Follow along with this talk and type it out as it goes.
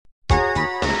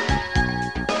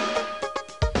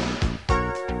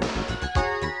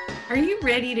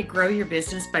ready to grow your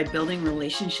business by building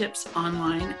relationships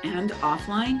online and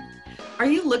offline? Are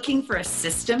you looking for a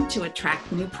system to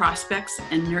attract new prospects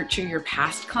and nurture your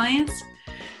past clients?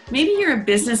 Maybe you're a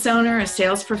business owner, a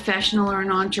sales professional, or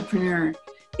an entrepreneur.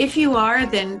 If you are,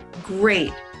 then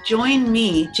great. Join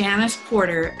me, Janice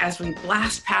Porter, as we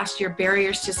blast past your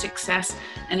barriers to success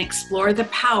and explore the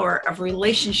power of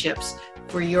relationships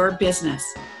for your business.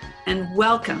 And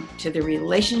welcome to the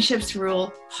Relationships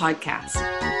Rule podcast.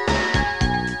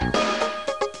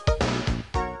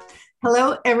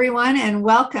 Hello, everyone, and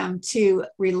welcome to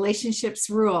Relationships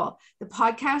Rule, the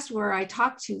podcast where I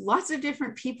talk to lots of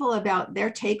different people about their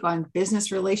take on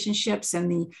business relationships and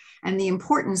the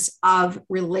importance of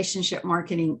relationship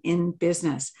marketing in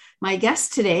business. My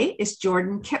guest today is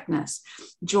Jordan Kipnis.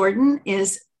 Jordan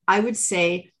is, I would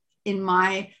say, in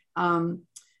my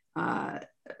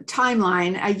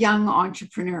timeline, a young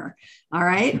entrepreneur. All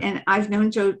right. And I've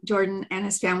known Jordan and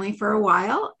his family for a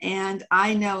while, and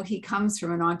I know he comes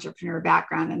from an entrepreneur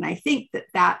background. And I think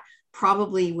that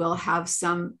probably will have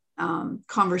some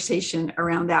conversation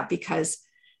around that because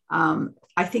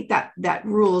I think that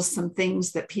rules some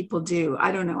things that people do.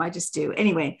 I don't know. I just do.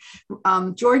 Anyway,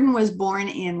 Jordan was born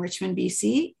in Richmond,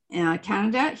 BC,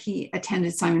 Canada. He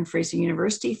attended Simon Fraser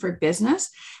University for business.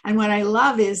 And what I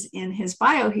love is in his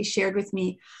bio, he shared with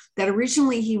me that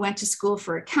originally he went to school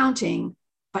for accounting,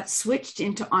 but switched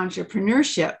into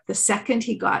entrepreneurship the second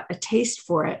he got a taste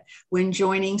for it when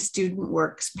joining Student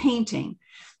Works Painting.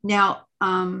 Now,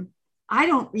 I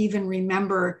don't even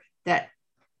remember that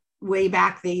way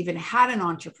back they even had an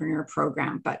entrepreneur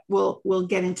program, but we'll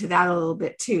get into that a little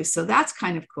bit too. So that's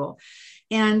kind of cool.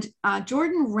 And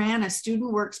Jordan ran a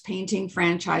Student Works Painting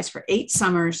franchise for 8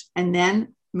 summers and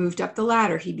then moved up the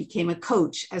ladder. He became a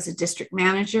coach as a district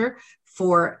manager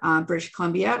for British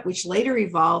Columbia, which later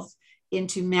evolved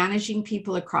into managing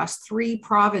people across 3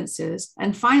 provinces,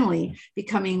 and finally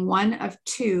becoming one of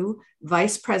 2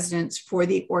 vice presidents for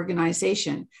the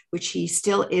organization, which he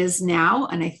still is now.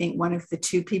 And I think one of the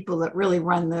 2 people that really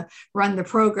run the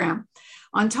program.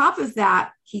 On top of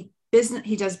that, he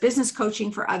does business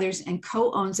coaching for others and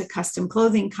co-owns a custom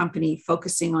clothing company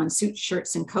focusing on suits,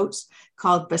 shirts, and coats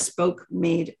called Bespoke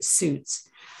Made Suits.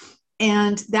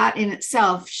 And that in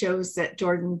itself shows that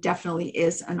Jordan definitely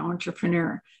is an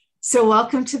entrepreneur. So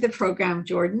welcome to the program,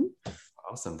 Jordan.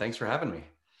 Awesome. Thanks for having me.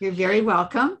 You're very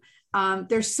welcome.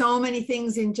 There's so many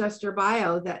things in just your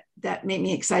bio that made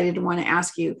me excited to want to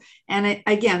ask you. And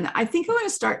I think I want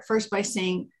to start first by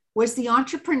saying, was the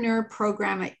entrepreneur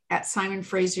program at Simon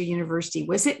Fraser University,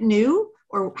 was it new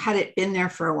or had it been there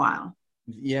for a while?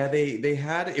 Yeah, they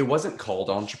had, it wasn't called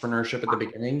entrepreneurship at the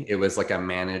beginning. It was like a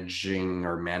managing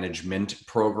or management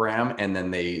program. And then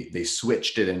they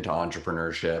switched it into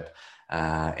entrepreneurship.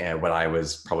 And when I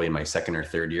was probably in my 2nd or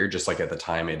 3rd year, just like at the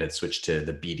time it had switched to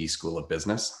the BD School of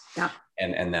Business. Yeah.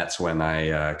 And that's when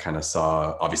I kind of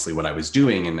saw obviously what I was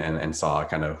doing and saw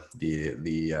kind of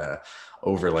the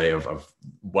overlay of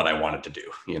what I wanted to do,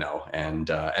 you know, and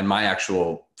my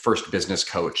actual first business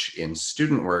coach in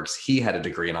Student Works, he had a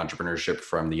degree in entrepreneurship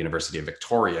from the University of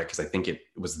Victoria, because I think it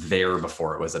was there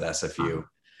before it was at SFU.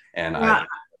 And yeah.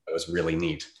 it was really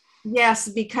neat. Yes,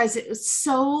 because it was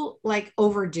so like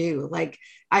overdue. Like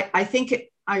I think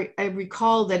I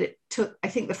recall that it took, I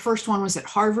think the first one was at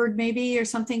Harvard maybe or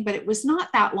something, but it was not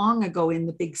that long ago in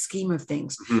the big scheme of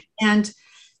things. Mm-hmm. And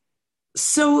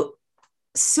so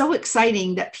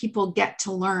exciting that people get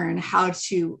to learn how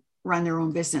to run their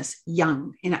own business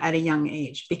at a young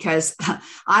age, because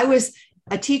I was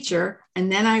a teacher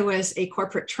and then I was a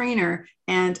corporate trainer,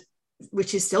 and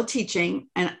which is still teaching.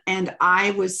 And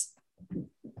I was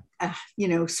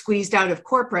squeezed out of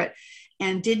corporate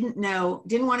and didn't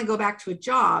want to go back to a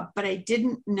job, but I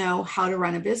didn't know how to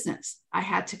run a business. I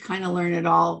had to kind of learn it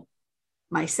all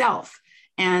myself.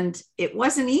 And it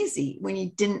wasn't easy when you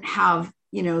didn't have,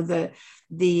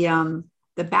 the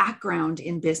background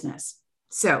in business.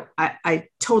 So I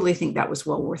totally think that was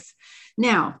well worth.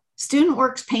 Now, Student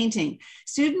Works Painting.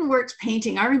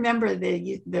 I remember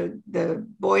the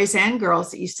boys and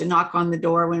girls that used to knock on the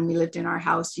door when we lived in our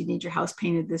house. You need your house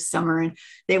painted this summer, and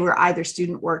they were either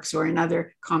Student Works or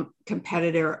another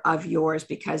competitor of yours,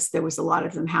 because there was a lot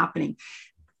of them happening.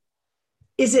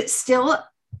 Is it still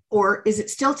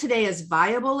today as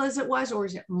viable as it was, or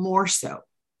is it more so?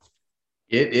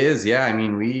 It is, yeah. I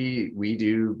mean, we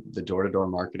do the door-to-door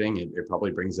marketing. It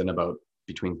probably brings in about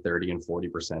between 30 and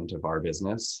 40% of our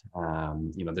business.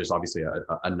 There's obviously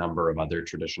a number of other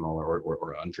traditional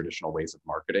or untraditional ways of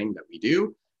marketing that we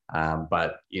do.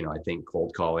 But I think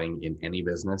cold calling in any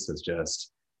business is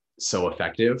just so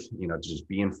effective, to just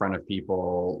be in front of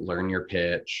people, learn your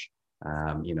pitch,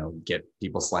 get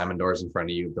people slamming doors in front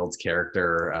of you, builds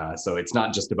character. So it's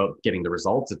not just about getting the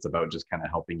results. It's about just kind of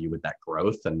helping you with that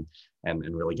growth and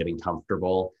really getting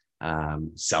comfortable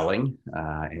selling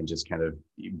and just kind of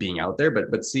being out there,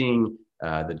 but seeing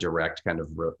the direct kind of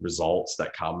results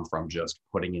that come from just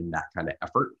putting in that kind of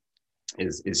effort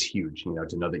is huge.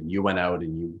 To know that you went out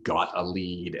and you got a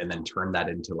lead and then turned that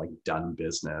into like done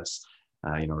business,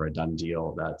 or a done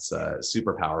deal. That's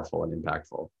super powerful and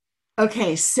impactful.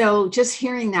 Okay, so just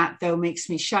hearing that though makes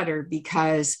me shudder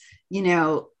because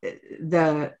today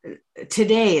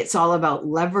it's all about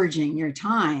leveraging your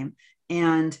time.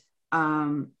 And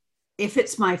if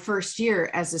it's my first year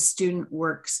as a student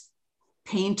works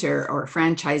painter or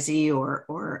franchisee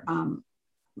or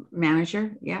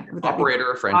manager,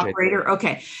 operator or franchisee. Operator,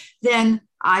 okay, then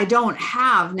I don't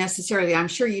have necessarily, I'm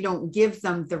sure you don't give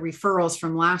them the referrals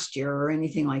from last year or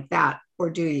anything like that,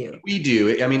 or do you? We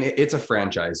do. I mean, it's a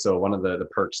franchise. So one of the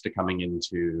perks to coming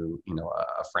into,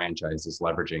 a franchise is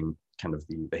leveraging kind of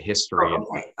the history.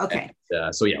 Oh, okay.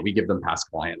 So yeah, we give them past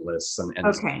client lists and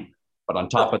okay. But on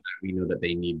top of that, we know that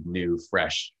they need new,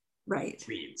 fresh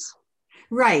leads.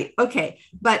 Right. Okay.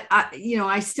 But,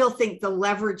 I still think the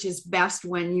leverage is best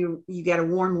when you get a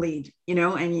warm lead,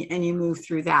 and you move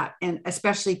through that. And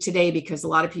especially today, because a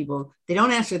lot of people, they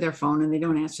don't answer their phone and they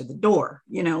don't answer the door,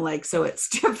 so it's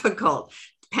difficult.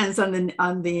 Depends on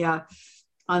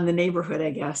the neighborhood,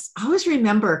 I guess. I always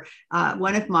remember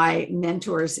one of my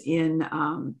mentors in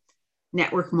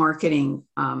network marketing.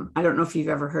 I don't know if you've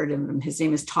ever heard of him. His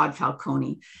name is Todd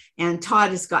Falcone. And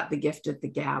Todd has got the gift of the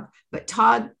gab. But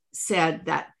Todd said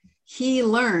that he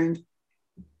learned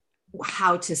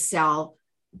how to sell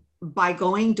by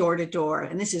going door to door.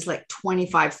 And this is like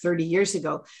 25, 30 years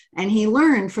ago. And he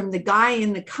learned from the guy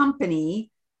in the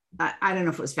company. I don't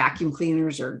know if it was vacuum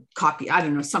cleaners or copy. I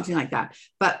don't know, something like that.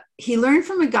 But he learned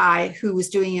from a guy who was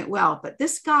doing it well. But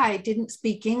this guy didn't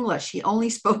speak English. He only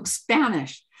spoke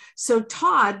Spanish. So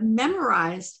Todd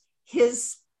memorized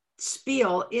his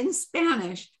spiel in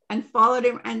Spanish and followed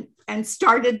him and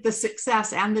started the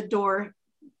success and the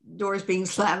doors being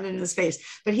slammed in his face.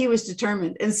 But he was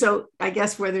determined. And so I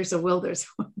guess where there's a will,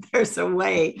 there's a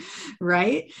way,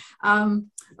 right?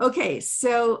 Okay,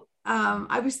 so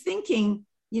I was thinking,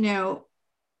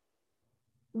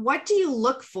 what do you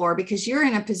look for? Because you're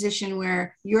in a position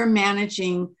where you're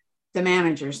managing the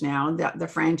managers now, the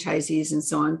franchisees and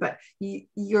so on, but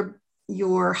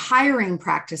your hiring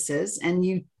practices, and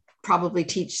you probably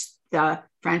teach the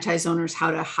franchise owners how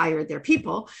to hire their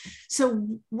people. So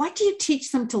what do you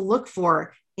teach them to look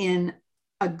for in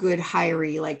a good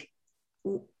hiree? Like,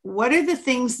 what are the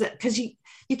things that, because you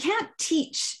can't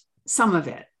teach some of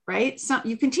it, right?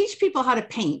 You can teach people how to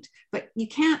paint, but you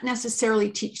can't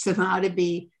necessarily teach them how to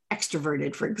be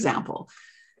extroverted, for example.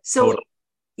 So totally.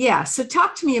 Yeah. So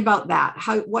talk to me about that,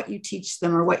 what you teach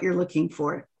them or what you're looking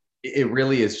for. It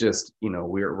really is just,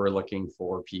 we're looking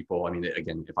for people. I mean,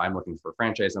 again, if I'm looking for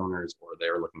franchise owners or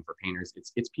they're looking for painters,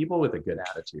 it's people with a good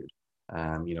attitude.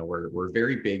 We're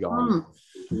very big on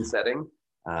setting.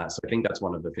 So I think that's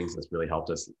one of the things that's really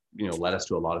helped us, led us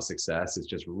to a lot of success, is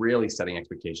just really setting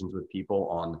expectations with people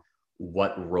on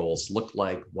what roles look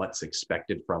like, what's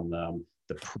expected from them,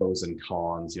 the pros and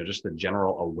cons, just the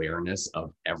general awareness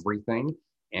of everything.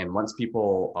 And once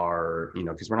people are,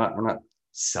 because we're not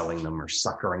selling them or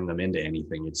suckering them into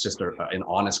anything. It's just an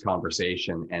honest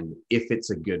conversation. And if it's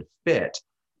a good fit,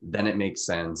 then it makes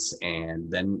sense.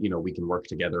 And then, we can work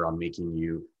together on making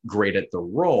you great at the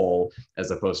role,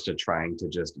 as opposed to trying to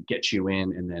just get you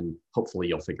in and then hopefully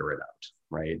you'll figure it out.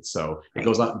 Right. So it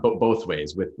goes on both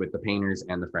ways with the painters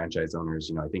and the franchise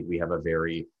owners. I think we have a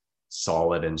very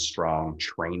solid and strong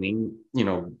training,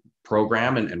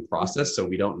 program and process. So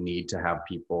we don't need to have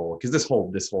people, because this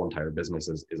whole entire business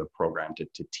is a program to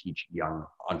teach young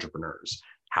entrepreneurs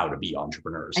how to be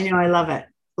entrepreneurs. I know. I love it.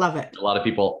 Love it. A lot of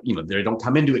people, they don't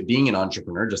come into it being an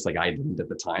entrepreneur, just like I didn't at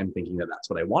the time, thinking that that's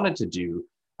what I wanted to do.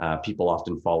 People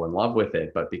often fall in love with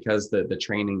it, but because the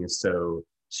training is so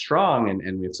strong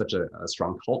and we have such a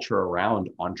strong culture around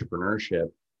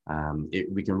entrepreneurship,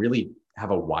 we can really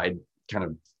have a wide kind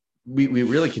of, we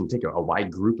really can take a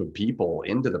wide group of people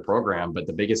into the program. But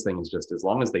the biggest thing is just, as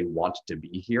long as they want to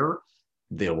be here,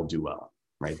 they will do well,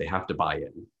 right? They have to buy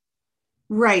in.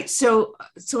 Right. So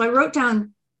I wrote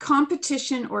down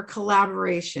competition or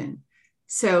collaboration.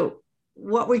 So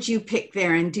what would you pick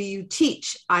there? And do you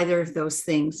teach either of those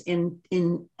things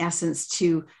in essence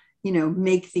to,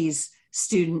 make these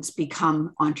students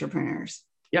become entrepreneurs?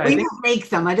 Yeah, I think make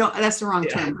them. That's the wrong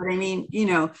term, but I mean,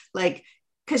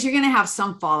 because you're going to have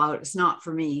some fallout. It's not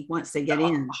for me once they get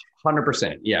in.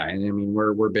 100%. Yeah. And I mean,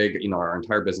 we're big, our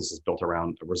entire business is built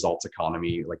around a results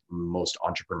economy. Like most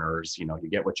entrepreneurs, you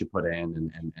get what you put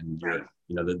in, and you're, right.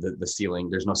 The ceiling,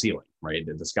 there's no ceiling, right?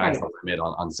 The sky's right. The limit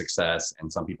on success. And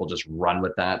some people just run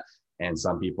with that. And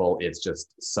some people, it's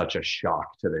just such a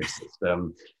shock to their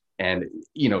system. And,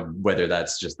 whether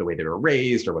that's just the way they were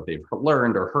raised or what they've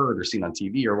learned or heard or seen on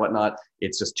TV or whatnot,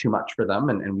 it's just too much for them.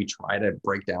 And we try to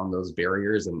break down those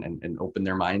barriers and open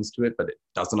their minds to it, but it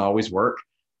doesn't always work.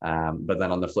 But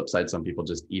then on the flip side, some people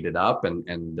just eat it up.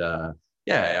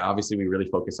 Yeah, obviously we really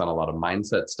focus on a lot of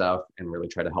mindset stuff and really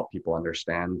try to help people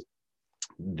understand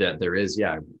that there is,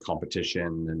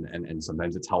 competition and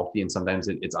sometimes it's healthy and sometimes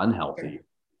it's unhealthy.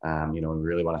 We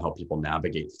really want to help people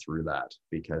navigate through that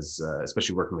because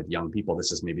especially working with young people,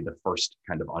 this is maybe the first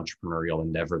kind of entrepreneurial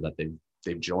endeavor that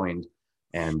they've joined,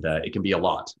 and it can be a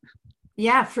lot.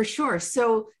 Yeah, for sure.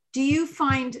 So do you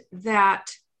find that,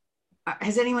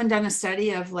 has anyone done a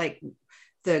study of like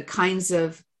the kinds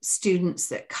of students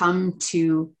that come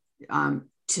to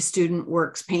Student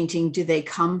Works painting? Do they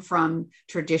come from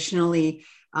traditionally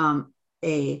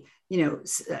a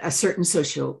certain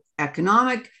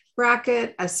socioeconomic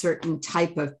bracket, a certain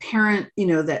type of parent,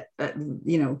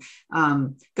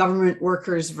 government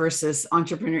workers versus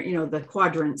entrepreneur, the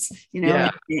quadrants,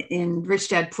 in Rich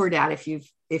Dad Poor Dad, if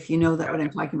you know that what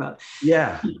I'm talking about.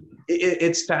 Yeah,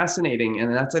 it's fascinating.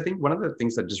 And that's, I think, one of the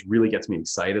things that just really gets me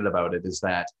excited about it is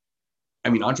that, I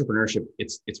mean, entrepreneurship,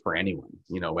 it's for anyone,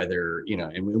 whether,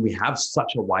 and we have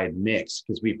such a wide mix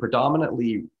because we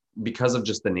predominantly, because of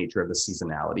just the nature of the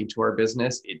seasonality to our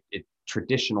business, it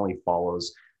traditionally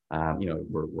follows,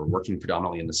 we're working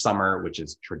predominantly in the summer, which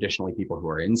is traditionally people who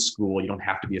are in school. You don't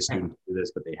have to be a student to do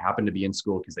this, but they happen to be in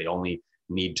school because they only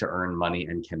need to earn money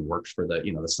and can work for the,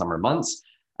 the summer months.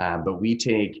 But we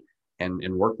take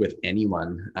and work with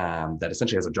anyone that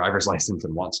essentially has a driver's license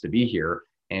and wants to be here.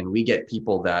 And we get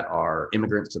people that are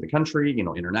immigrants to the country,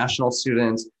 international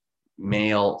students,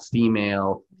 male,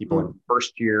 female, people in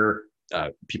first year,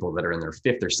 people that are in their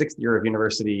 5th or 6th year of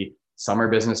university. Some are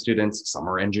business students, some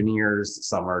are engineers,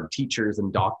 some are teachers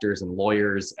and doctors and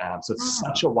lawyers. So it's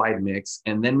such a wide mix.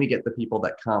 And then we get the people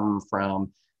that come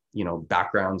from,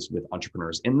 backgrounds with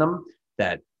entrepreneurs in them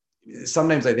that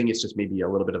sometimes I think it's just maybe a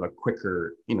little bit of a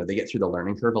quicker, they get through the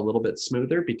learning curve a little bit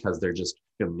smoother because they're just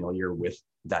familiar with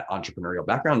that entrepreneurial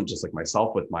background, just like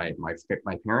myself with my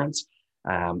parents.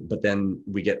 But then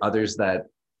we get others that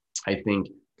I think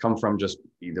come from just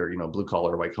either, blue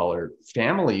collar or white collar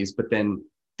families, but then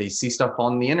they see stuff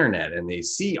on the internet and they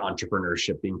see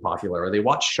entrepreneurship being popular, or they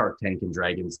watch Shark Tank and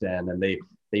Dragon's Den, and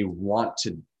they want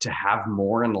to have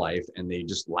more in life, and they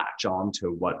just latch on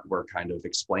to what we're kind of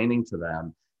explaining to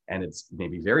them. And it's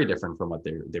maybe very different from what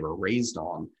they were raised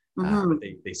on, but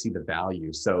they see the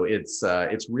value. So it's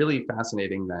really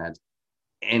fascinating that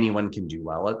anyone can do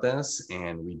well at this,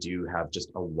 and we do have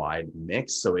just a wide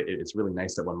mix. So it's really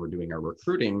nice that when we're doing our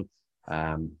recruiting,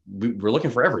 we're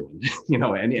looking for everyone,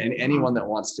 and anyone that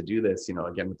wants to do this,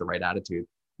 again, with the right attitude,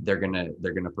 they're gonna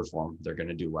perform, they're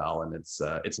gonna do well, and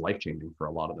it's life-changing for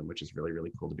a lot of them, which is really,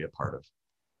 really cool to be a part of.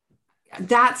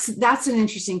 That's an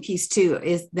interesting piece too,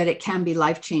 is that it can be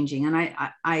life-changing. And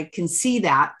I can see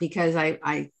that because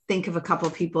I think of a couple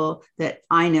of people that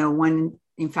I know, one,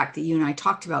 in fact, that you and I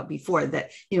talked about before,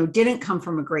 that, didn't come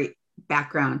from a great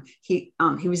background. He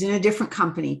was in a different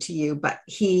company to you, but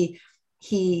he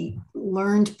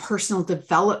learned personal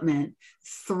development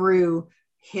through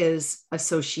his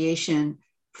association,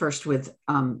 first with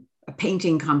a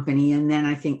painting company, and then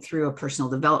I think through a personal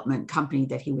development company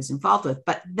that he was involved with.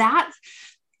 But that,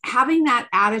 having that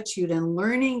attitude and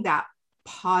learning that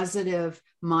positive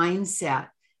mindset,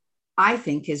 I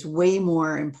think, is way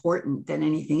more important than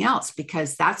anything else,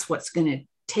 because that's what's going to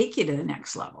take you to the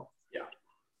next level.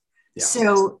 Yeah.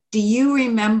 So do you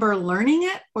remember learning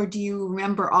it, or do you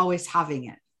remember always having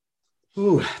it?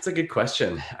 Ooh, that's a good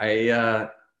question. I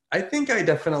think I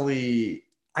definitely,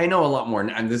 I know a lot more,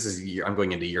 and this is I'm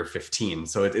going into year 15,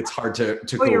 so it's hard to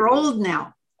Oh, you're old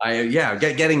now.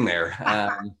 Getting there.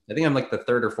 I think I'm like the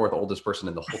 3rd or 4th oldest person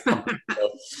in the whole company.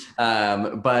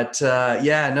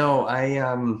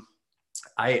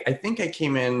 I think I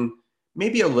came in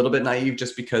maybe a little bit naive,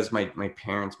 just because my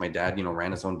parents, my dad,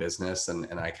 ran his own business,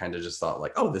 and I kind of just thought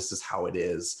like, oh, this is how it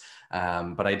is.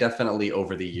 But I definitely,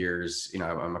 over the years,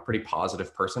 I'm a pretty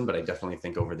positive person, but I definitely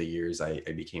think over the years I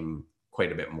became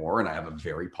quite a bit more, and I have a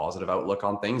very positive outlook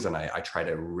on things, and I try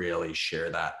to really share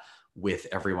that with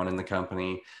everyone in the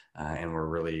company. And we're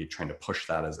really trying to push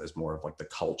that as more of like the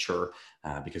culture,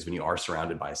 because when you are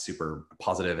surrounded by super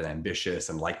positive and ambitious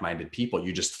and like-minded people,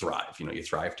 you just thrive. You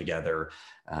thrive together,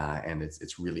 and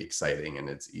it's really exciting, and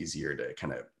it's easier to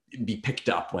kind of be picked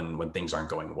up when things aren't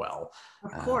going well.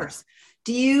 Of course.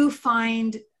 Do you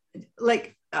find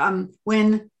like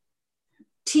when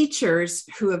teachers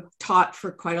who have taught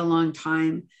for quite a long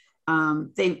time,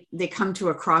 they come to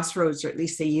a crossroads, or at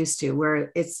least they used to,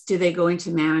 where it's, do they go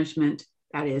into management,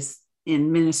 that is in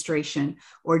administration,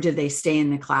 or do they stay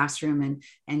in the classroom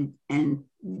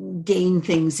and gain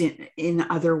things in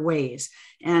other ways?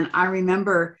 And I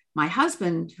remember my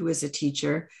husband, who was a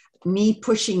teacher, me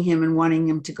pushing him and wanting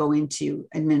him to go into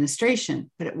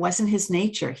administration, but it wasn't his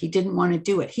nature. He didn't want to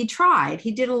do it. He tried,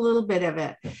 he did a little bit of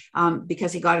it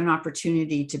because he got an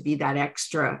opportunity to be that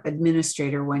extra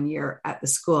administrator one year at the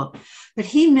school, but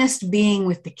he missed being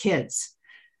with the kids.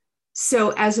 So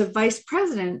as a vice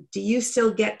president, do you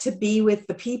still get to be with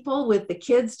the people, with the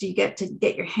kids? Do you get to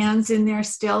get your hands in there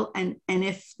still? And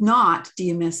if not, do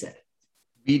you miss it?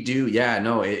 We do. Yeah,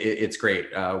 no, it's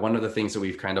great. One of the things that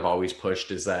we've kind of always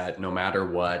pushed is that no matter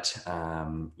what,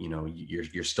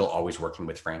 you're still always working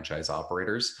with franchise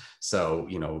operators. So,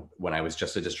 when I was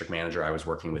just a district manager, I was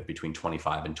working with between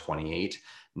 25 and 28.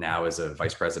 Now as a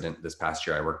vice president this past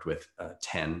year, I worked with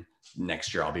 10.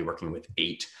 Next year, I'll be working with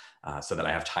 8. So that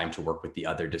I have time to work with the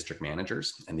other district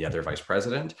managers and the other vice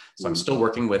president. So I'm still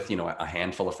working with, a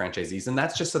handful of franchisees. And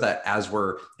that's just so that as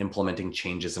we're implementing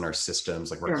changes in our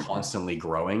systems, like we're constantly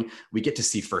growing, we get to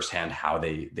see firsthand how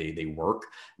they work.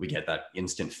 We get that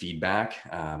instant feedback,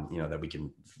 that we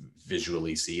can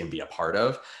visually see and be a part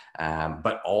of.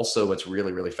 But also what's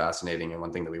really, really fascinating, and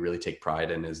one thing that we really take pride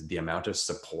in, is the amount of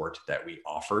support that we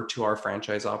offer to our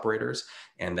franchise operators,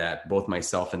 and that both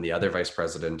myself and the other vice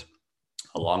president,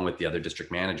 along with the other district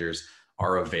managers,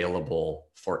 are available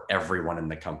for everyone in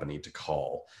the company to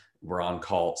call. We're on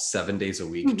call 7 days a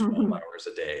week, 12 hours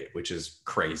a day, which is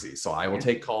crazy. So I will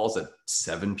take calls at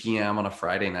 7 p.m. on a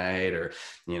Friday night, or,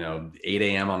 8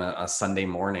 a.m. on a Sunday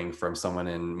morning from someone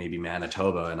in maybe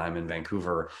Manitoba, and I'm in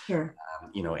Vancouver. Sure.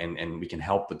 And we can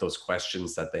help with those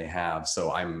questions that they have.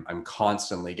 So I'm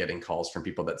constantly getting calls from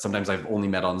people that sometimes I've only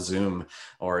met on Zoom,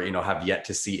 or, have yet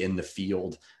to see in the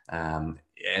field,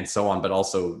 and so on. But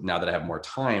also, now that I have more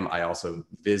time, I also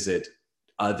visit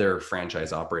other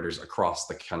franchise operators across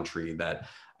the country that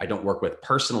I don't work with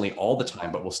personally all the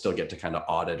time, but we'll still get to kind of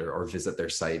audit or visit their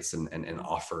sites and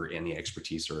offer any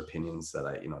expertise or opinions that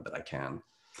I can.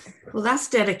 Well, that's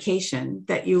dedication,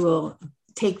 that you will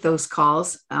take those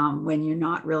calls when you're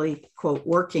not really, quote,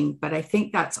 working. But I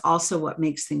think that's also what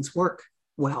makes things work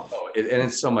well. And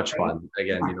it's so much fun.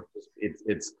 Again,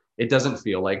 it doesn't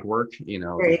feel like work,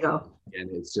 There you go.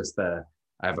 And it's just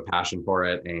I have a passion for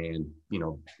it, and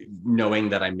knowing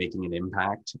that I'm making an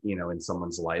impact, in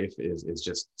someone's life is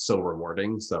just so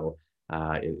rewarding. So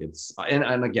it's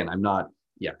and again, I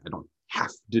don't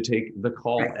have to take the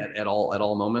call at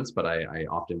all moments, but I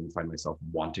often find myself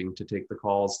wanting to take the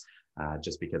calls,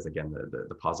 just because, again,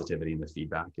 the positivity and the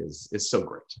feedback is so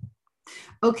great.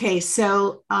 Okay,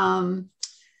 so oh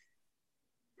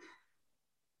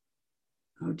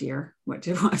dear,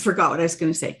 I forgot what I was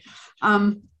going to say.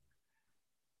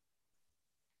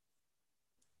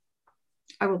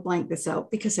 I will blank this out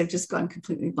because I've just gone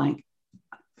completely blank.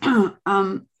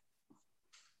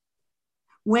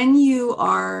 When you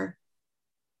are,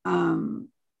 God,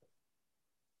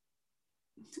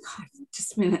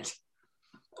 just a minute.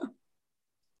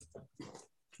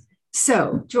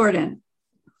 So, Jordan,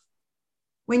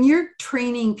 when you're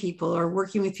training people or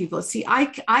working with people, see, I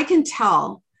can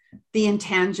tell the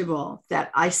intangible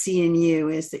that I see in you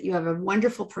is that you have a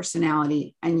wonderful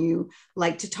personality and you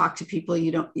like to talk to people.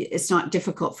 It's not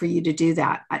difficult for you to do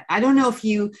that. I don't know if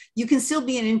you can still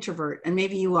be an introvert, and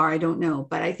maybe you are, I don't know,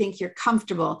 but I think you're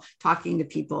comfortable talking to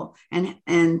people.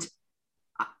 And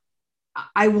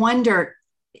I wonder,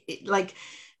 like,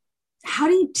 how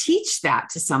do you teach that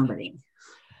to somebody?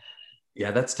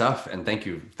 Yeah, that's tough. And thank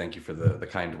you for the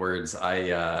kind words.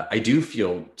 I do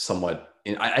feel somewhat,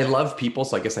 I love people,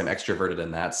 so I guess I'm extroverted in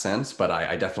that sense, but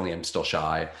I definitely am still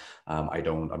shy.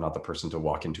 I'm not the person to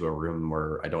walk into a room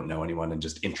where I don't know anyone and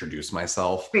just introduce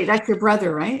myself. Wait, that's your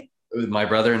brother, right? My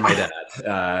brother and my dad.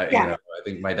 I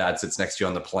think my dad sits next to you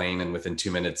on the plane, and within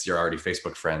 2 minutes, you're already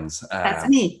Facebook friends. That's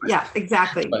me. Yeah,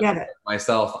 exactly. Get it.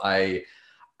 Myself,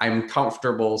 I'm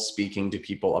comfortable speaking to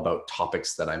people about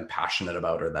topics that I'm passionate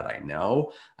about or that I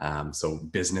know. So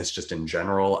business just in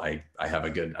general, I have a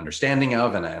good understanding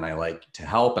of, and I like to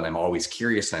help, and I'm always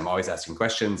curious, and I'm always asking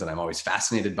questions, and I'm always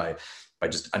fascinated by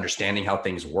just understanding how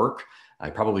things work. I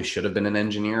probably should have been an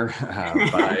engineer,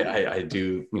 but I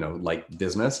do, like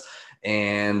business.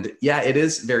 And yeah, it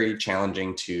is very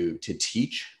challenging to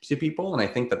teach to people. And I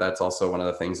think that that's also one of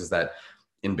the things is that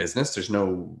in business, there's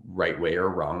no right way or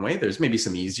wrong way. There's maybe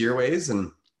some easier ways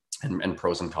and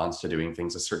pros and cons to doing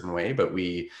things a certain way, but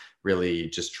we really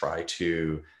just try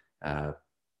to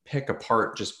pick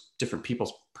apart just different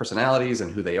people's personalities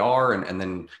and who they are, and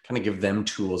then kind of give them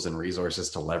tools and resources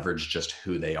to leverage just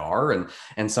who they are.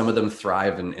 And some of them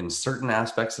thrive in certain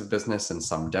aspects of business and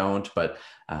some don't, but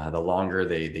the longer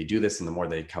they do this and the more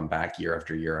they come back year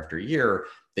after year after year,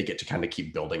 they get to kind of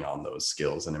keep building on those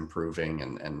skills and improving,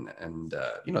 and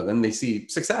then they see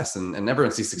success, and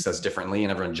everyone sees success differently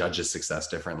and everyone judges success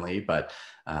differently, but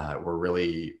we're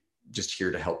really just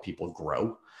here to help people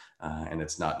grow. And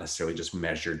it's not necessarily just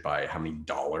measured by how many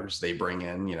dollars they bring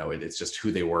in. It's just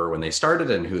who they were when they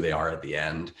started and who they are at the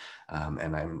end.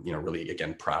 And I'm, really,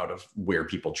 again, proud of where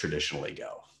people traditionally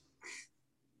go.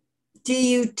 Do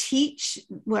you teach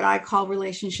what I call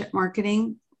relationship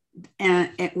marketing, and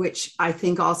which I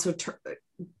think also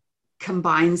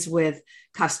combines with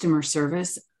customer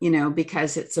service,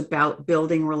 because it's about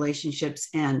building relationships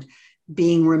and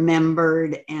being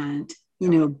remembered and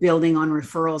building on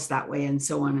referrals that way and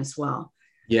so on as well?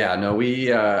 Yeah, no,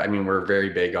 we're very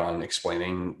big on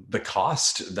explaining the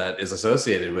cost that is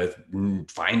associated with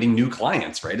finding new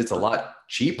clients, right? It's a lot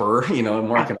cheaper, and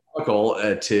more economical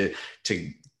to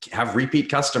have repeat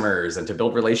customers and to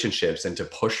build relationships and to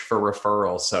push for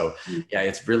referrals. So yeah,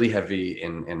 it's really heavy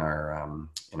in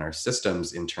our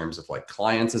systems in terms of like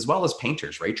clients as well as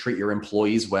painters, right? Treat your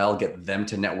employees well, get them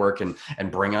to network and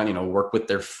bring on, work with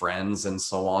their friends and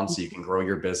so on, so you can grow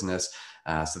your business,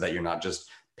 so that you're not just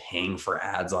paying for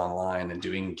ads online and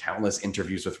doing countless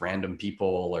interviews with random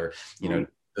people, or,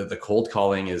 the cold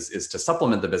calling is to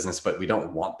supplement the business, but we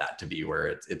don't want that to be where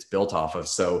it's built off of.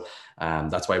 So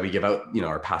that's why we give out,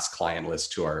 our past client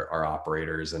list to our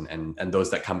operators, and those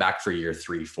that come back for year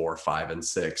 3, 4, 5, and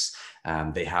 6.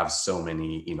 They have so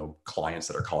many, clients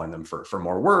that are calling them for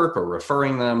more work or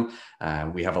referring them.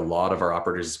 We have a lot of our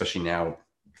operators, especially now,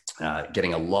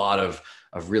 getting a lot of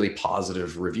really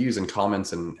positive reviews and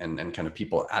comments and kind of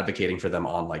people advocating for them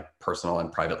on like personal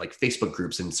and private, like Facebook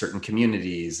groups in certain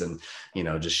communities, and,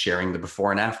 just sharing the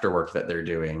before and after work that they're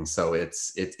doing. So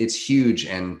it's huge.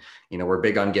 And, we're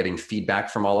big on getting feedback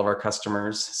from all of our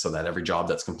customers, so that every job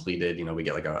that's completed, we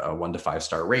get like a 1 to 5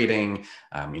 star rating.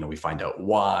 We find out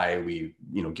why. We,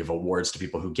 give awards to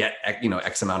people who get,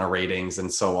 X amount of ratings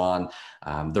and so on.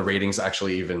 The ratings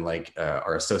actually even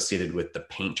are associated with the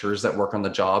painters that work on the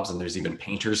jobs. And there's even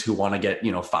painters who want to get,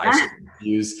 5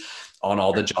 reviews on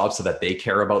all the jobs so that they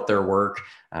care about their work.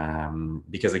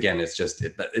 Because again, it's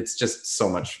just so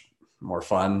much more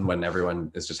fun when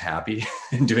everyone is just happy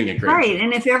and doing a great job.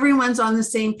 And if everyone's on the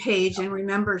same page and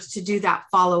remembers to do that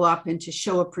follow up and to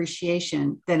show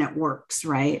appreciation, then it works,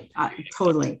 right?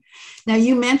 Totally. Now,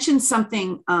 you mentioned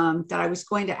something that I was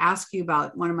going to ask you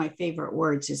about. One of my favorite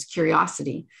words is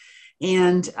curiosity.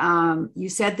 And you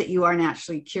said that you are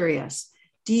naturally curious.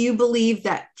 Do you believe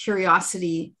that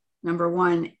curiosity, number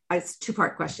one, it's a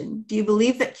 2-part question. Do you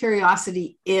believe that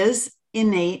curiosity is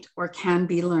innate or can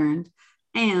be learned?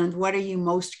 And what are you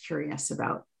most curious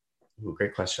about? Ooh,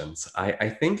 great questions. I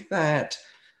think that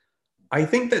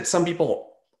some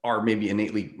people are maybe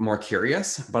innately more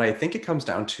curious, but I think it comes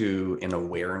down to an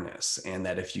awareness, and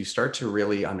that if you start to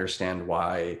really understand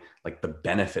why, like the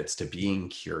benefits to being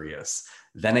curious,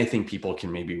 then I think people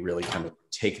can maybe really kind of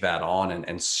take that on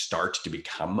and start to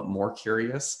become more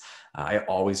curious. I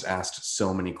always asked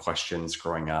so many questions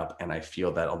growing up, and I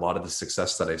feel that a lot of the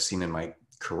success that I've seen in my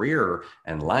career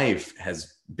and life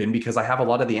has been because I have a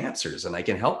lot of the answers, and I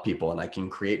can help people and I can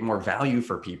create more value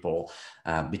for people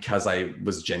because I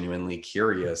was genuinely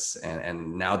curious.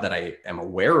 And now that I am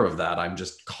aware of that, I'm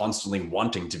just constantly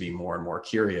wanting to be more and more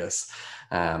curious.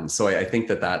 So I think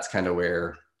that that's kind of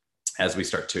where, as we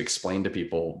start to explain to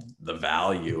people the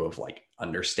value of like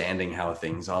understanding how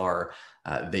things are,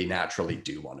 they naturally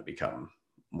do want to become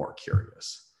more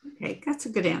curious. Okay, that's a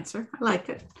good answer. I like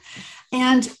it.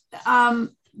 And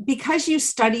because you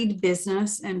studied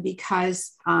business, and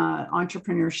because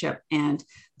entrepreneurship and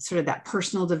sort of that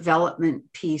personal development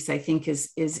piece, I think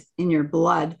is in your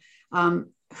blood,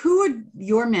 who would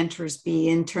your mentors be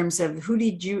in terms of do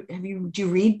you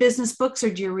read business books,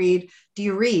 or do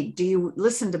you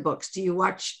listen to books? Do you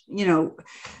watch,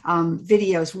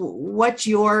 videos? What's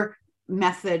your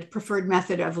preferred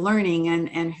method of learning,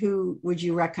 and who would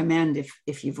you recommend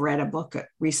if you've read a book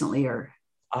recently? Or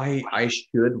I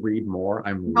should read more.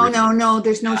 No,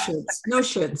 there's no shoulds. No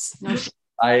shoulds.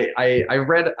 I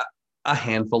read a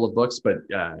handful of books, but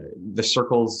the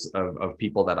circles of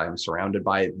people that I'm surrounded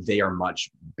by, they are much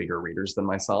bigger readers than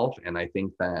myself. And I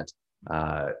think that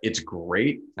it's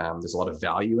great. There's a lot of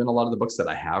value in a lot of the books that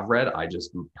I have read. I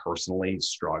just personally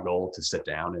struggle to sit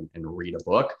down and read a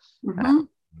book. Mm-hmm.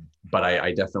 But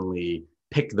I definitely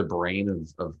pick the brain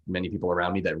of many people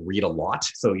around me that read a lot.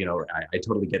 So, I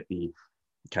totally get the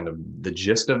kind of the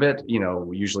gist of it,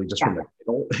 usually just from the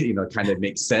title, kind of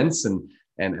makes sense. And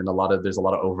there's a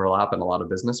lot of overlap in a lot of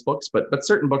business books, but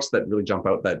certain books that really jump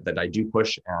out that I do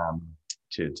push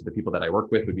to the people that I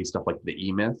work with would be stuff like The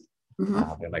E-Myth,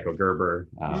 by Michael Gerber,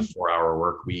 4-Hour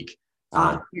Work Week.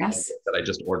 Yes. That I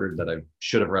just ordered that I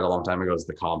should have read a long time ago is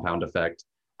The Compound Effect.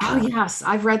 Oh yes,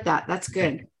 I've read that. That's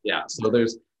good. Yeah. So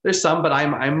there's some, but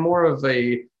I'm more of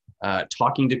a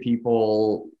talking to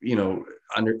people,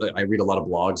 I read a lot of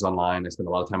blogs online. I spend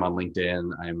a lot of time on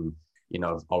LinkedIn. I'm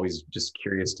always just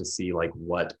curious to see like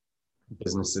what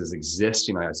businesses exist.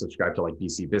 I subscribe to like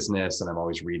BC Business, and I'm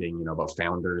always reading, about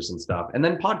founders and stuff, and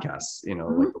then podcasts,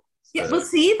 well,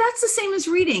 see, that's the same as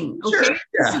reading. Okay.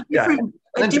 Sure. Yeah. And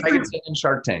then Dragon's Den and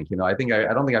Shark Tank, I think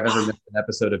I don't think I've ever missed an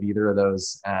episode of either of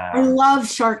those. I love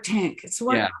Shark Tank. It's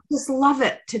what I just love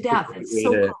it to death. It's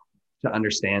so cool to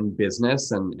understand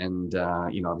business and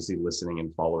obviously listening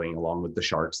and following along with the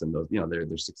sharks and those,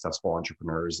 they're successful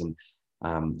entrepreneurs, and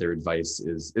their advice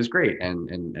is great,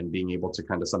 and being able to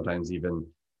kind of sometimes even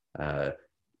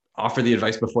offer the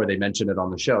advice before they mention it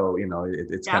on the show.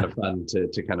 It's kind of fun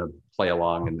to kind of play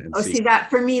along and see that.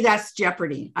 For me, that's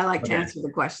Jeopardy. I like to answer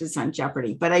the questions on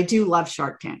Jeopardy, but I do love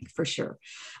Shark Tank for sure.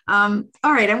 All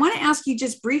right, I want to ask you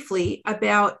just briefly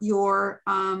about your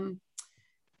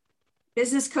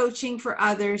business coaching for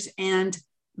others and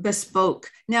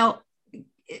Bespoke. Now,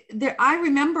 I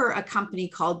remember a company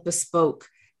called Bespoke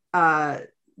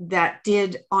that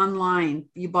did online.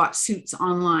 You bought suits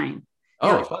online.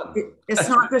 Oh, now, fun. It's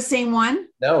not the same one?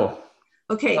 No.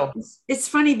 Okay. No. It's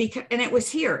funny because, and it was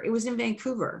here. It was in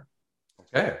Vancouver.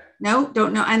 Okay. No,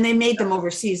 don't know. And they made them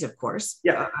overseas, of course.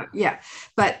 Yeah.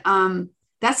 But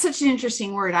that's such an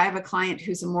interesting word. I have a client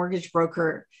who's a mortgage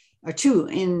broker or two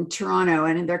in Toronto,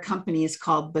 and their company is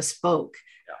called Bespoke,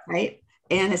 right?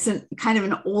 And it's kind of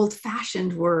an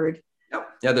old-fashioned word.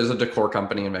 Yeah, there's a decor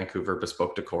company in Vancouver,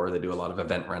 Bespoke Decor. They do a lot of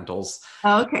event rentals.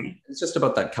 Oh, okay. It's just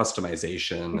about that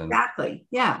customization. Exactly.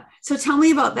 Yeah. So tell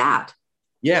me about that.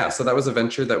 Yeah. So that was a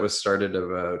venture that was started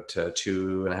about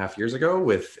 2.5 years ago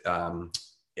with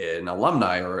an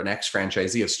alumni or an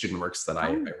ex-franchisee of StudentWorks that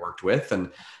I worked with.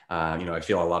 And, I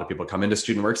feel a lot of people come into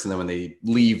StudentWorks, and then when they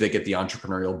leave, they get the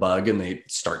entrepreneurial bug and they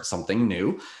start something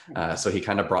new. So he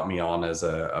kind of brought me on as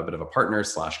a bit of a partner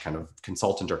 / kind of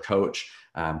consultant or coach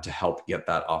to help get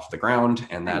that off the ground.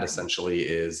 And that essentially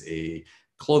is a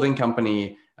clothing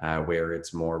company where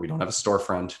it's more, we don't have a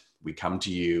storefront. We come to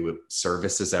you,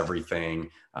 service is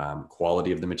everything,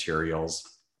 quality of the materials.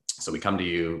 So we come to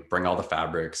you, bring all the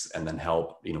fabrics, and then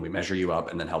help, we measure you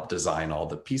up and then help design all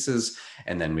the pieces.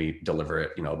 And then we deliver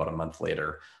it, about a month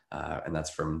later. And that's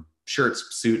from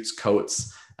shirts, suits,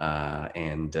 coats,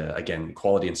 and again,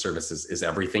 quality and service is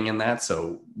everything in that.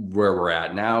 So where we're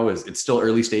at now is it's still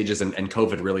early stages, and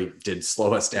COVID really did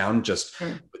slow us down, just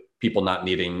people not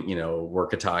needing,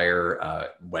 work attire,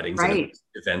 weddings and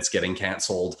events getting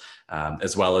canceled,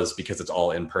 as well as because it's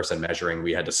all in-person measuring,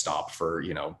 we had to stop for,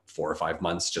 4 or 5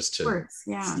 months just to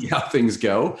see how things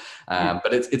go.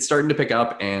 But it's starting to pick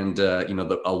up, and,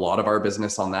 a lot of our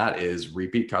business on that is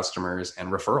repeat customers and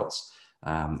referrals.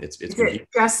 Is it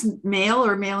just male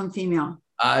or male and female?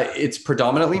 It's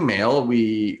predominantly male.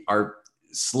 We are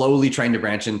slowly trying to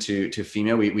branch into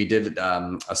female. We did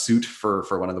a suit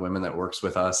for one of the women that works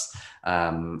with us,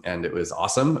 and it was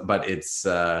awesome. But it's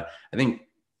I think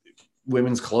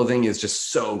women's clothing is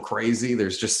just so crazy.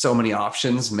 There's just so many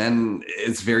options. Men,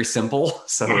 it's very simple,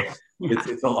 so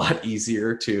it's a lot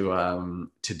easier to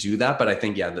do that. But I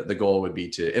think the goal would be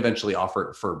to eventually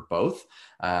offer it for both.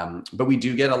 But we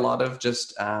do get a lot of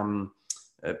just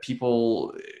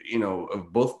people,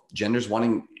 of both genders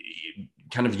wanting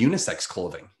kind of unisex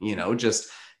clothing, just,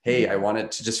 hey, I want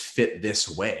it to just fit this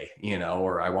way,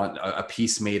 or I want a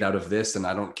piece made out of this, and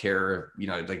I don't care,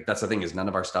 like that's the thing is none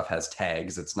of our stuff has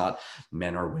tags. It's not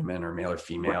men or women or male or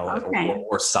female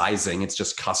or sizing. It's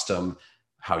just custom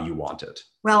how you want it.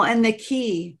 Well, and the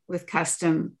key with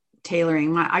custom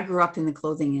tailoring, I grew up in the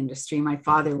clothing industry. My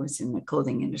father was in the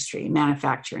clothing industry,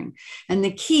 manufacturing. And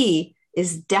the key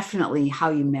is definitely how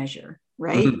you measure,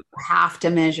 right? You have to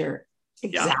measure.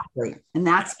 Exactly. And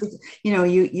that's,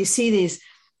 you see these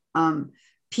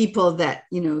people that,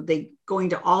 they going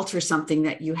to alter something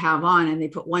that you have on and they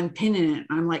put one pin in it.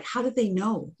 And I'm like, how do they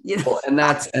know? Well, and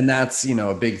that's,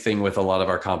 a big thing with a lot of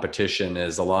our competition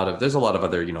is there's a lot of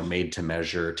other, made to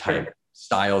measure type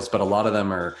styles, but a lot of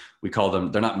them we call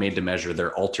them, they're not made to measure,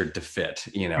 they're altered to fit,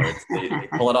 they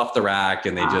pull it off the rack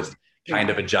and they just kind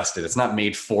of adjust it. It's not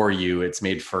made for you. It's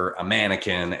made for a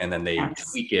mannequin and then they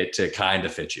tweak it to kind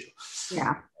of fit you.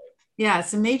 Yeah. Yeah.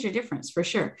 It's a major difference for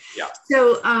sure. Yeah.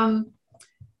 So,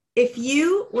 if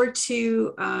you were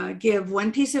to give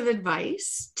one piece of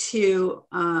advice to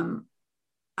an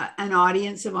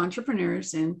audience of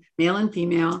entrepreneurs, and male and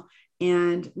female,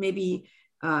 and maybe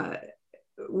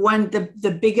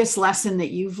the biggest lesson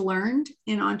that you've learned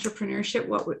in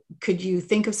entrepreneurship, could you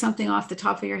think of something off the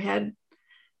top of your head?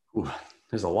 Ooh,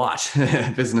 there's a lot.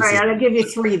 Business. All right, I'll give you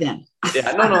 3 then.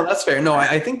 Yeah, no, that's fair. No,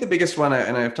 I think the biggest one,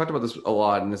 and I've talked about this a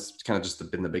lot, and this kind of just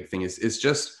been the big thing, is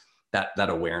just that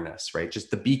awareness, right?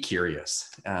 Just to be curious,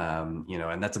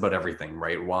 and that's about everything,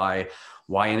 right? Why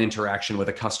an interaction with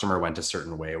a customer went a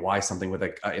certain way, why something with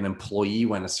an employee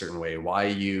went a certain way,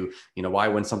 why why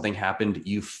when something happened,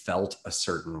 you felt a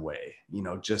certain way,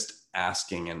 just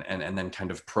asking and then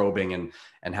kind of probing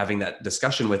and having that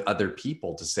discussion with other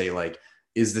people to say, like,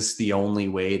 is this the only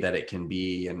way that it can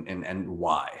be, and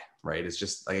why, right? It's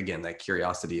just like, again, that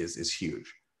curiosity is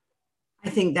huge. I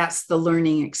think that's the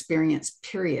learning experience,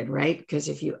 period, right? Because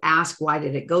if you ask, why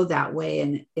did it go that way,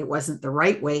 and it wasn't the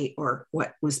right way, or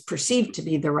what was perceived to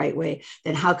be the right way,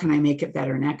 then how can I make it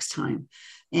better next time?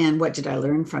 And what did I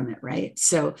learn from it, right?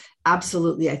 So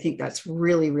absolutely, I think that's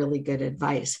really, really good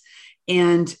advice.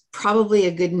 And probably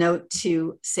a good note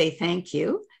to say thank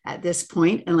you at this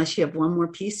point, unless you have one more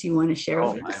piece you want to share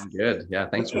with us. I'm good. Yeah,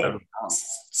 thanks for having me on.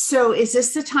 So is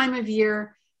this the time of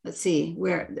year? Let's see,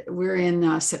 we're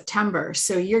in September.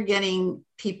 So you're getting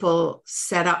people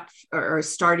set up or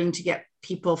starting to get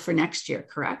people for next year,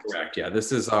 correct? Correct. Yeah.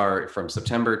 This is from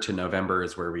September to November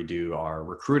is where we do our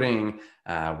recruiting,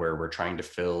 where we're trying to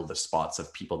fill the spots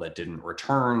of people that didn't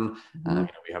return. Mm-hmm.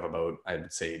 We have about,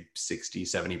 I'd say 60,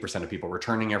 70% of people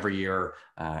returning every year.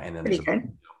 And then Pretty there's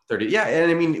good. 30. Yeah. And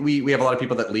I mean, we have a lot of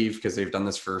people that leave because they've done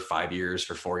this for 5 years,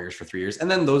 for 4 years, for 3 years. And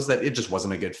then those that it just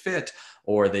wasn't a good fit,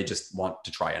 or they just want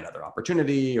to try another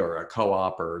opportunity or a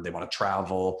co-op, or they want to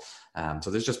travel.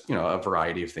 So there's just, a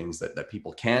variety of things that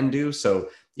people can do. So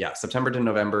yeah, September to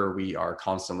November, we are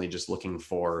constantly just looking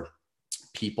for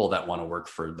people that want to work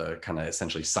for the kind of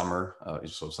essentially summer,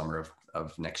 so summer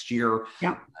of next year.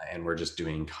 Yeah. And we're just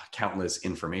doing countless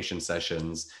information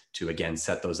sessions to, again,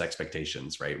 set those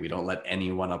expectations, right? We don't let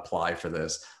anyone apply for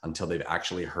this until they've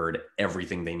actually heard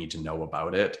everything they need to know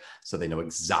about it. So they know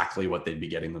exactly what they'd be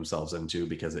getting themselves into,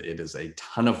 because it is a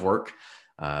ton of work.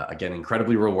 Again,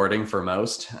 incredibly rewarding for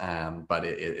most, but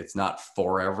it's not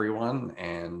for everyone.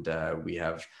 And we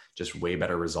have just way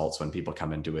better results when people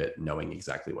come into it knowing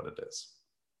exactly what it is.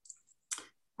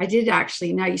 I did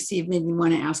actually, now you see, you've made me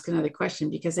want to ask another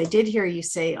question, because I did hear you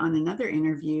say on another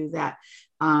interview that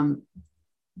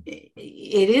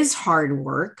it is hard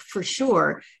work for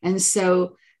sure. And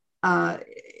so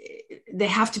they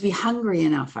have to be hungry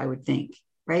enough, I would think,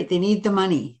 right? They need the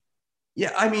money.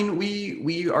 Yeah, I mean,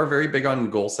 we are very big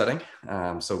on goal setting.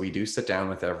 So we do sit down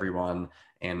with everyone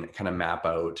and kind of map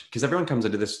out, because everyone comes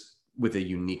into this with a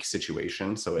unique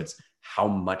situation. So it's, how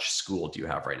much school do you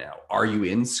have right now? Are you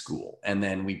in school? And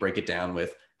then we break it down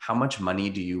with, how much money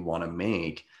do you want to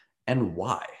make and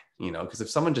why? Because if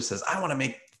someone just says, I want to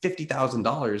make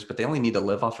 $50,000, but they only need to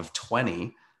live off of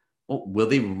 20, well, will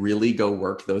they really go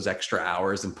work those extra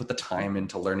hours and put the time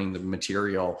into learning the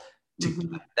material to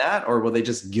get that, or will they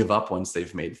just give up once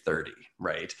they've made 30,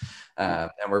 right?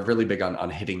 And we're really big on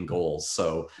hitting goals.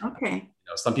 So okay,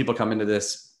 some people come into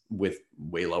this with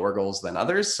way lower goals than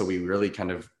others. So we really kind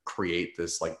of create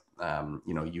this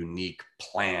unique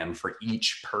plan for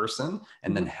each person,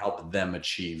 and then help them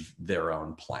achieve their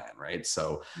own plan, right?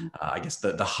 So I guess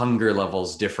the hunger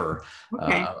levels differ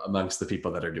amongst the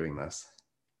people that are doing this.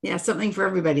 Yeah, something for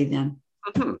everybody then.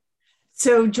 Mm-hmm.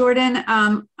 So Jordan,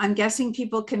 I'm guessing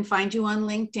people can find you on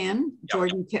LinkedIn. Yep.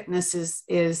 Jordan Kipnis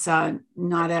is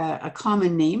not a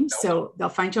common name, so they'll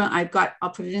find you on. I'll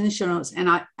put it in the show notes, and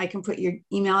I can put your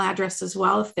email address as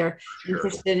well if they're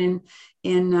interested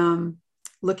in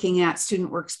looking at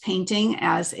StudentWorks painting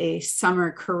as a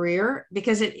summer career,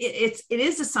 because it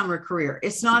is a summer career.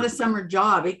 It's not a summer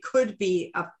job. It could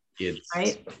be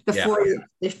right? The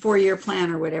 4-year plan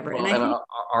or whatever. Well, and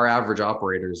our average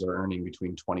operators are earning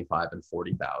between 25 and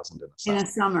 40,000 in a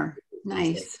summer.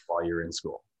 Nice. While you're in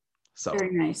school. So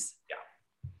very nice.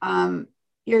 Yeah.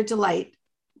 You're a delight.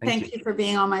 Thank you for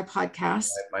being on my podcast.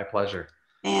 My pleasure.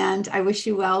 And I wish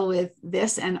you well with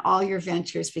this and all your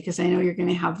ventures, because I know you're going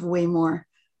to have way more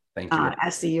Thank you.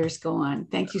 As the years go on.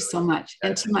 Thank you so much.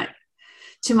 And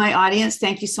to my audience,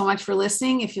 thank you so much for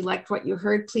listening. If you liked what you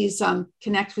heard, please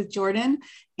connect with Jordan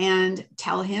and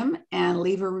tell him and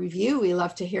leave a review. We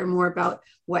love to hear more about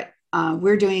what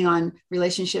we're doing on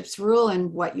Relationships Rule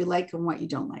and what you like and what you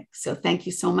don't like. So thank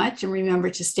you so much. And remember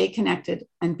to stay connected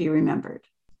and be remembered.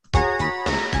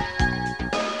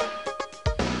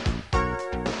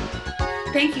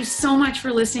 Thank you so much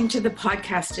for listening to the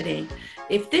podcast today.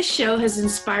 If this show has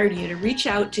inspired you to reach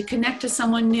out to connect to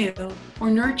someone new or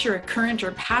nurture a current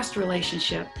or past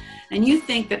relationship, and you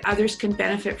think that others can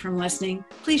benefit from listening,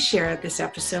 please share this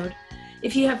episode.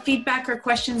 If you have feedback or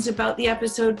questions about the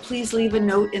episode, please leave a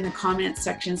note in the comments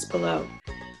sections below.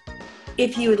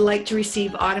 If you would like to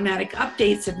receive automatic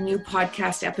updates of new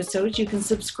podcast episodes, you can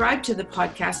subscribe to the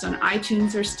podcast on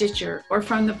iTunes or Stitcher, or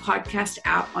from the podcast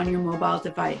app on your mobile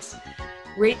device.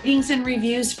 Ratings and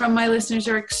reviews from my listeners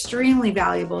are extremely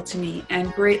valuable to me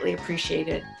and greatly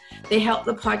appreciated. They help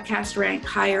the podcast rank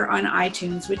higher on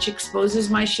iTunes, which exposes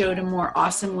my show to more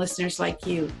awesome listeners like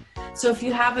you. So if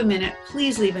you have a minute,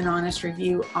 please leave an honest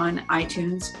review on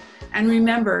iTunes. And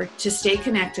remember to stay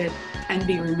connected and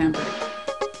be remembered.